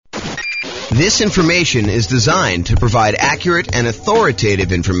This information is designed to provide accurate and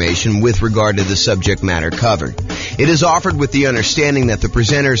authoritative information with regard to the subject matter covered. It is offered with the understanding that the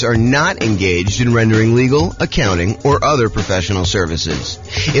presenters are not engaged in rendering legal, accounting, or other professional services.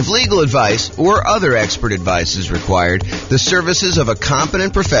 If legal advice or other expert advice is required, the services of a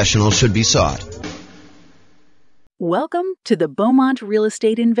competent professional should be sought. Welcome to the Beaumont Real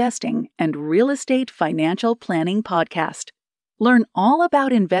Estate Investing and Real Estate Financial Planning Podcast. Learn all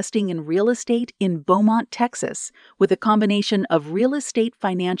about investing in real estate in Beaumont, Texas, with a combination of real estate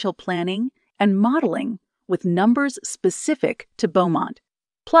financial planning and modeling with numbers specific to Beaumont,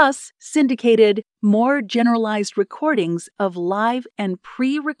 plus syndicated, more generalized recordings of live and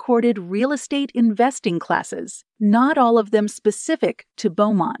pre-recorded real estate investing classes, not all of them specific to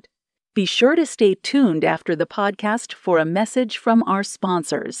Beaumont. Be sure to stay tuned after the podcast for a message from our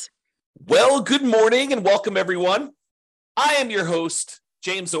sponsors. Well, good morning and welcome, everyone. I am your host,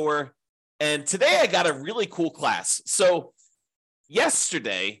 James Orr, and today I got a really cool class. So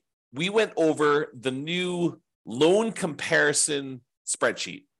yesterday, we went over the new loan comparison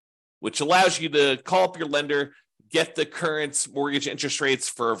spreadsheet, which allows you to call up your lender, get the current mortgage interest rates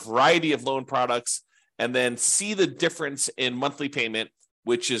for a variety of loan products, and then see the difference in monthly payment,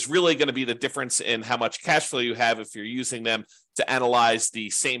 which is really going to be the difference in how much cash flow you have if you're using them to analyze the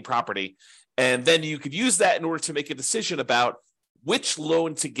same property. And then you could use that in order to make a decision about which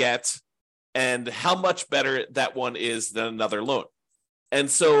loan to get and how much better that one is than another loan.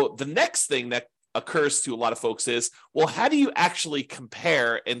 And so the next thing that occurs to a lot of folks is, well, how do you actually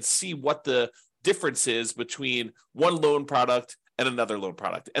compare and see what the difference is between one loan product and another loan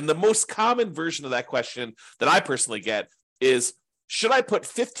product? And the most common version of that question that I personally get is, should I put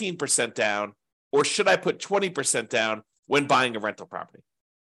 15% down or should I put 20% down when buying a rental property?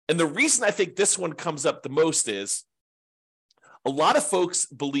 And the reason I think this one comes up the most is a lot of folks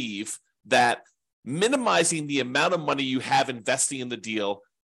believe that minimizing the amount of money you have investing in the deal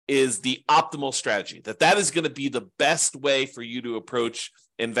is the optimal strategy, that is going to be the best way for you to approach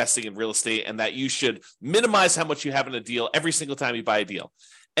investing in real estate, and that you should minimize how much you have in a deal every single time you buy a deal.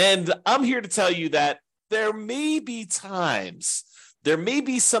 And I'm here to tell you that there may be times, there may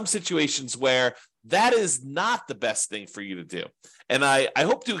be some situations where that is not the best thing for you to do. And I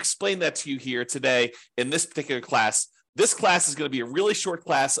hope to explain that to you here today in this particular class. This class is going to be a really short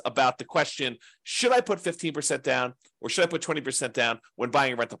class about the question, should I put 15% down or should I put 20% down when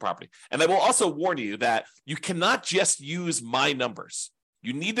buying a rental property? And I will also warn you that you cannot just use my numbers.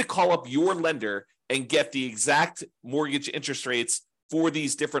 You need to call up your lender and get the exact mortgage interest rates for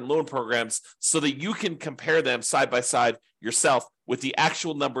these different loan programs so that you can compare them side by side yourself with the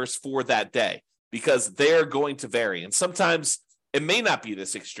actual numbers for that day, because they're going to vary. And sometimes it may not be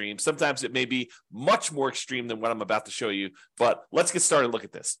this extreme. Sometimes it may be much more extreme than what I'm about to show you, but let's get started and look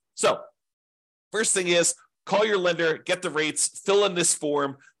at this. So first thing is, call your lender, get the rates, fill in this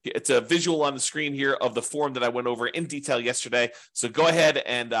form. It's a visual on the screen here of the form that I went over in detail yesterday. So go ahead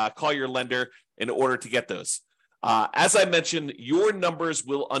and call your lender in order to get those. As I mentioned, your numbers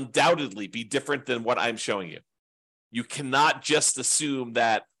will undoubtedly be different than what I'm showing you. You cannot just assume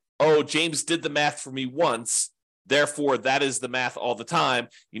that, oh, James did the math for me once, therefore that is the math all the time.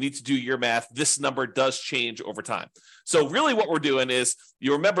 You need to do your math. This number does change over time. So really what we're doing is,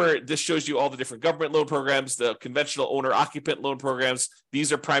 you remember this shows you all the different government loan programs, the conventional owner-occupant loan programs.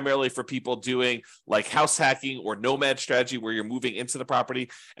 These are primarily for people doing like house hacking or nomad strategy where you're moving into the property.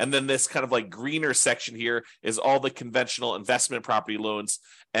 And then this kind of like greener section here is all the conventional investment property loans.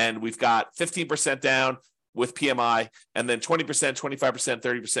 And we've got 15% down with PMI, and then 20%, 25%,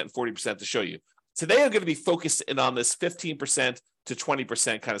 30%, and 40% to show you. Today, I'm going to be focused in on this 15% to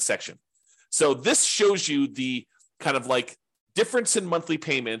 20% kind of section. So this shows you the kind of like difference in monthly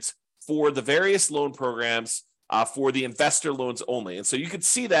payments for the various loan programs for the investor loans only. And so you can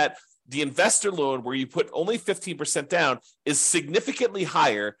see that the investor loan where you put only 15% down is significantly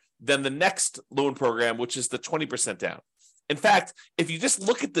higher than the next loan program, which is the 20% down. In fact, if you just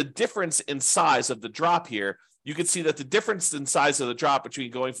look at the difference in size of the drop here, you can see that the difference in size of the drop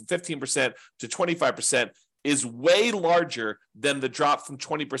between going from 15% to 25% is way larger than the drop from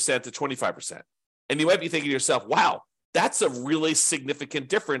 20% to 25%. And you might be thinking to yourself, wow, that's a really significant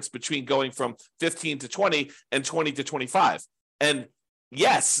difference between going from 15 to 20 and 20 to 25. And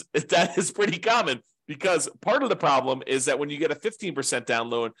yes, that is pretty common, because part of the problem is that when you get a 15% down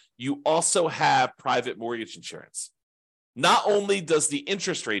loan, you also have private mortgage insurance. Not only does the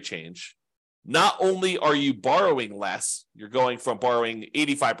interest rate change, not only are you borrowing less, you're going from borrowing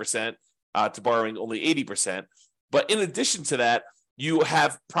 85% to borrowing only 80%, but in addition to that, you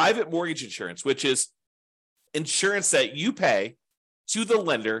have private mortgage insurance, which is insurance that you pay to the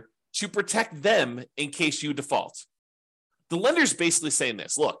lender to protect them in case you default. The lender's basically saying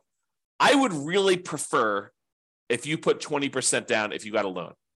this, look, I would really prefer if you put 20% down if you got a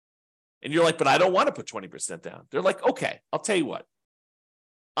loan. And you're like, but I don't want to put 20% down. They're like, okay, I'll tell you what.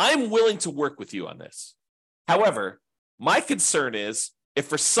 I'm willing to work with you on this. However, my concern is if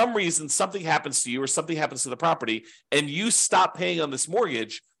for some reason something happens to you or something happens to the property and you stop paying on this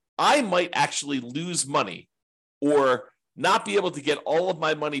mortgage, I might actually lose money or not be able to get all of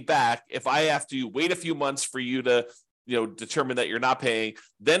my money back if I have to wait a few months for you to determine that you're not paying,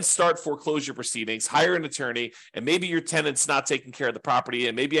 then start foreclosure proceedings, hire an attorney, and maybe your tenant's not taking care of the property,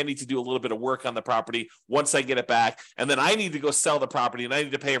 and maybe I need to do a little bit of work on the property once I get it back, and then I need to go sell the property, and I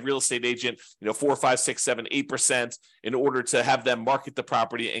need to pay a real estate agent, 4, 5, 6, 7, 8% in order to have them market the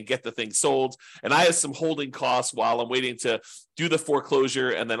property and get the thing sold. And I have some holding costs while I'm waiting to do the foreclosure,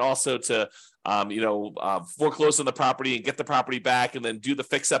 and then also to foreclose on the property and get the property back, and then do the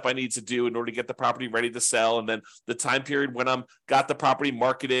fix up I need to do in order to get the property ready to sell. And then the time period when I'm got the property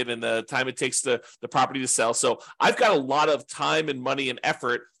marketed and the time it takes the property to sell. So I've got a lot of time and money and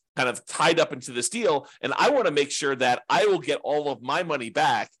effort kind of tied up into this deal. And I want to make sure that I will get all of my money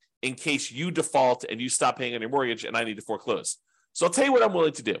back in case you default and you stop paying on your mortgage and I need to foreclose. So I'll tell you what I'm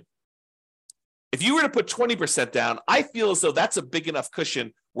willing to do. If you were to put 20% down, I feel as though that's a big enough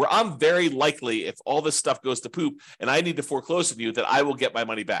cushion where I'm very likely, if all this stuff goes to poop and I need to foreclose with you, that I will get my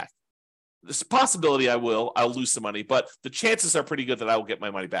money back. There's a possibility I'll lose some money, but the chances are pretty good that I will get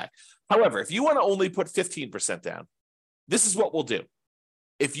my money back. However, if you want to only put 15% down, this is what we'll do.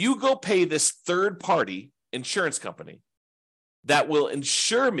 If you go pay this third-party insurance company that will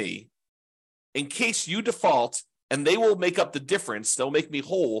insure me in case you default, and they will make up the difference, they'll make me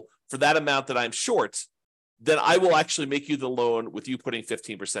whole for that amount that I'm short, then I will actually make you the loan with you putting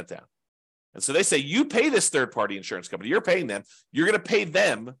 15% down. And so they say, you pay this third-party insurance company, you're paying them, you're going to pay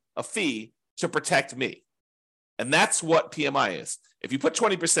them a fee to protect me. And that's what PMI is. If you put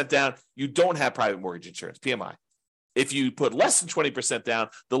 20% down, you don't have private mortgage insurance, PMI. If you put less than 20% down,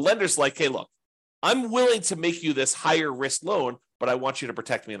 the lender's like, hey, look, I'm willing to make you this higher risk loan, but I want you to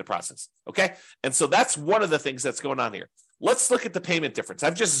protect me in the process, okay? And so that's one of the things that's going on here. Let's look at the payment difference.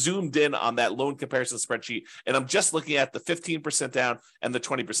 I've just zoomed in on that loan comparison spreadsheet, and I'm just looking at the 15% down and the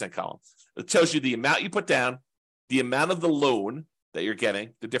 20% column. It tells you the amount you put down, the amount of the loan that you're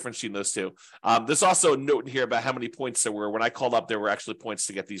getting, the difference between those two. There's also a note in here about how many points there were. When I called up, there were actually points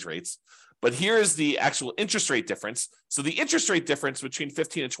to get these rates. But here is the actual interest rate difference. So the interest rate difference between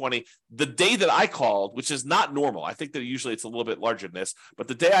 15 and 20, the day that I called, which is not normal. I think that usually it's a little bit larger than this, but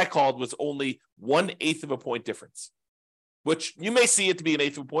the day I called was only 1/8 of a point difference, which you may see it to be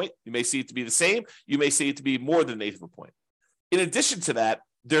 1/8 of a point. You may see it to be the same. You may see it to be more than 1/8 of a point. In addition to that,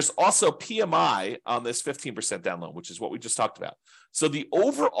 there's also PMI on this 15% down loan, which is what we just talked about. So the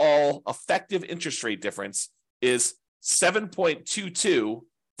overall effective interest rate difference is 7.22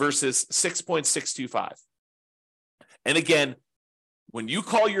 versus 6.625. And again, when you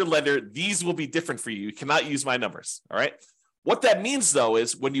call your lender, these will be different for you. You cannot use my numbers, all right? What that means, though,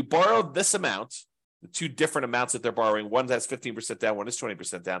 is when you borrow this amount, the two different amounts that they're borrowing, one has 15% down, one is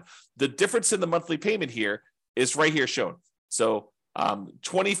 20% down, the difference in the monthly payment here is right here shown. So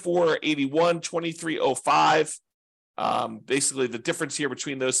 $24.81, $23.05. Basically, the difference here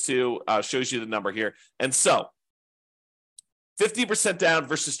between those two shows you the number here. And so 50% down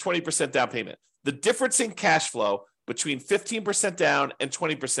versus 20% down payment. The difference in cash flow between 15% down and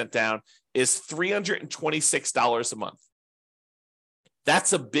 20% down is $326 a month.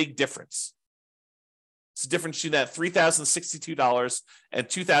 That's a big difference. It's the difference between that $3,062 and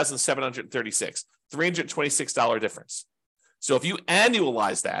 $2,736, $326 difference. So if you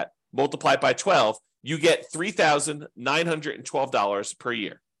annualize that, multiply it by 12, you get $3,912 per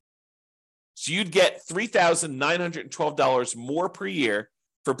year. So you'd get $3,912 more per year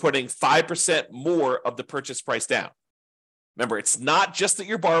for putting 5% more of the purchase price down. Remember, it's not just that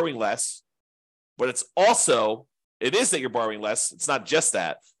you're borrowing less, but it is that you're borrowing less. It's not just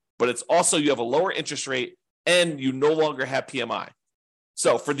that, but it's also you have a lower interest rate and you no longer have PMI.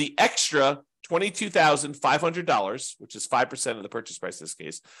 So for the extra $22,500, which is 5% of the purchase price in this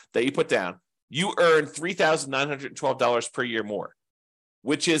case, that you put down, you earn $3,912 per year more,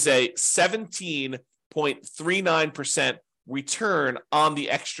 which is a 17.39% return on the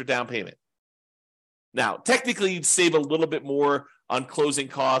extra down payment. Now, technically, you'd save a little bit more on closing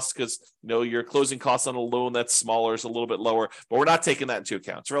costs because your closing costs on a loan that's smaller is a little bit lower, but we're not taking that into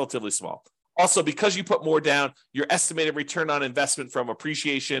account. It's relatively small. Also, because you put more down, your estimated return on investment from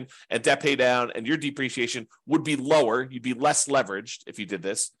appreciation and debt pay down and your depreciation would be lower. You'd be less leveraged if you did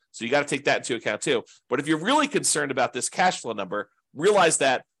this. So you got to take that into account too. But if you're really concerned about this cash flow number, realize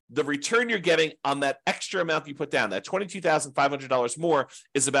that the return you're getting on that extra amount you put down, that $22,500 more,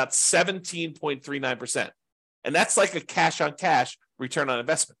 is about 17.39%. And that's like a cash on cash return on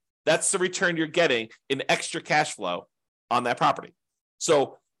investment. That's the return you're getting in extra cash flow on that property.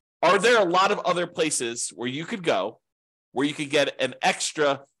 So are there a lot of other places where you could go where you could get an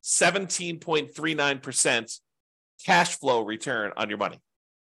extra 17.39% cash flow return on your money?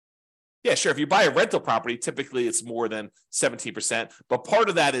 Yeah, sure. If you buy a rental property, typically it's more than 17%, but part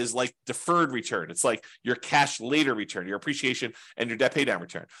of that is like deferred return. It's like your cash later return, your appreciation and your debt pay down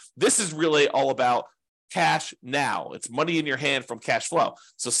return. This is really all about cash now. It's money in your hand from cash flow.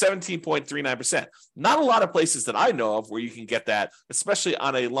 So 17.39%. Not a lot of places that I know of where you can get that, especially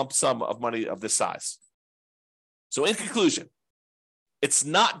on a lump sum of money of this size. So in conclusion, it's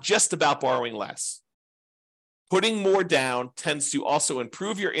not just about borrowing less. Putting more down tends to also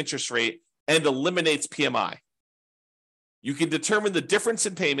improve your interest rate and eliminates PMI. You can determine the difference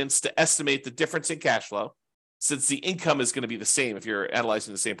in payments to estimate the difference in cash flow, since the income is going to be the same if you're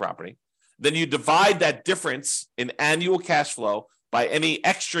analyzing the same property. Then you divide that difference in annual cash flow by any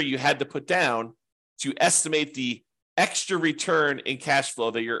extra you had to put down to estimate the extra return in cash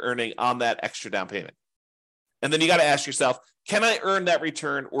flow that you're earning on that extra down payment. And then you got to ask yourself, can I earn that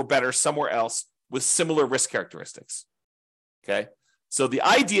return or better somewhere else with similar risk characteristics? Okay. So the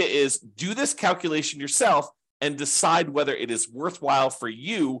idea is do this calculation yourself and decide whether it is worthwhile for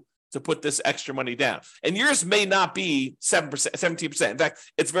you to put this extra money down. And yours may not be 7%, 17%. In fact,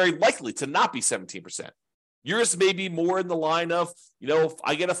 it's very likely to not be 17%. Yours may be more in the line of, if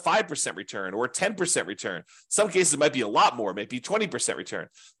I get a 5% return or a 10% return. Some cases it might be a lot more, maybe 20% return.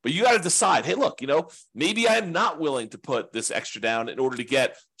 But you got to decide, hey, look, maybe I'm not willing to put this extra down in order to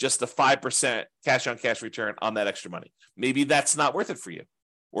get just a 5% cash on cash return on that extra money. Maybe that's not worth it for you.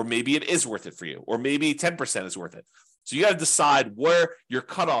 Or maybe it is worth it for you. Or maybe 10% is worth it. So you got to decide where your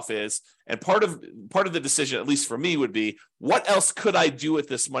cutoff is. And part of the decision, at least for me, would be what else could I do with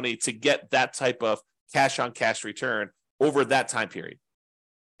this money to get that type of cash on cash return over that time period.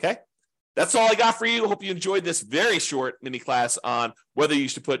 Okay. That's all I got for you. Hope you enjoyed this very short mini class on whether you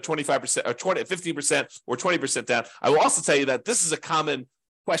should put 25% or 15% or 20% down. I will also tell you that this is a common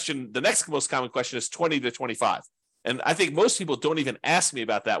question. The next most common question is 20 to 25. And I think most people don't even ask me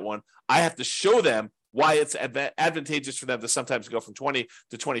about that one. I have to show them why it's advantageous for them to sometimes go from 20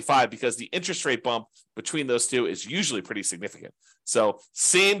 to 25 because the interest rate bump between those two is usually pretty significant. So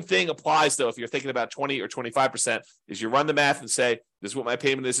same thing applies, though, if you're thinking about 20 or 25%, is you run the math and say, this is what my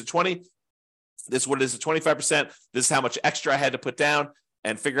payment is at 20, this is what it is at 25%, this is how much extra I had to put down,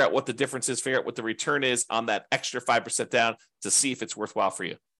 and figure out what the difference is, figure out what the return is on that extra 5% down to see if it's worthwhile for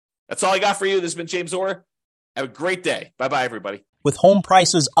you. That's all I got for you. This has been James Orr. Have a great day. Bye-bye, everybody. With home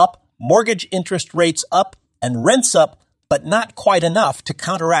prices up, mortgage interest rates up, and rents up, but not quite enough to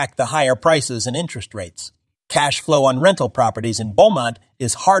counteract the higher prices and interest rates. Cash flow on rental properties in Beaumont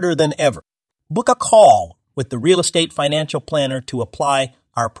is harder than ever. Book a call with the Real Estate Financial Planner to apply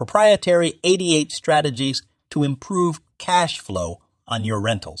our proprietary 88 strategies to improve cash flow on your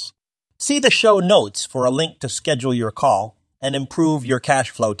rentals. See the show notes for a link to schedule your call and improve your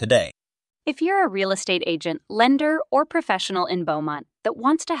cash flow today. If you're a real estate agent, lender, or professional in Beaumont that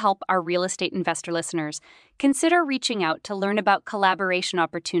wants to help our real estate investor listeners, consider reaching out to learn about collaboration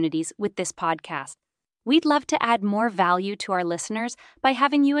opportunities with this podcast. We'd love to add more value to our listeners by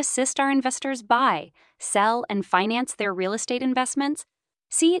having you assist our investors buy, sell, and finance their real estate investments.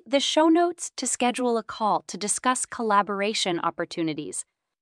 See the show notes to schedule a call to discuss collaboration opportunities.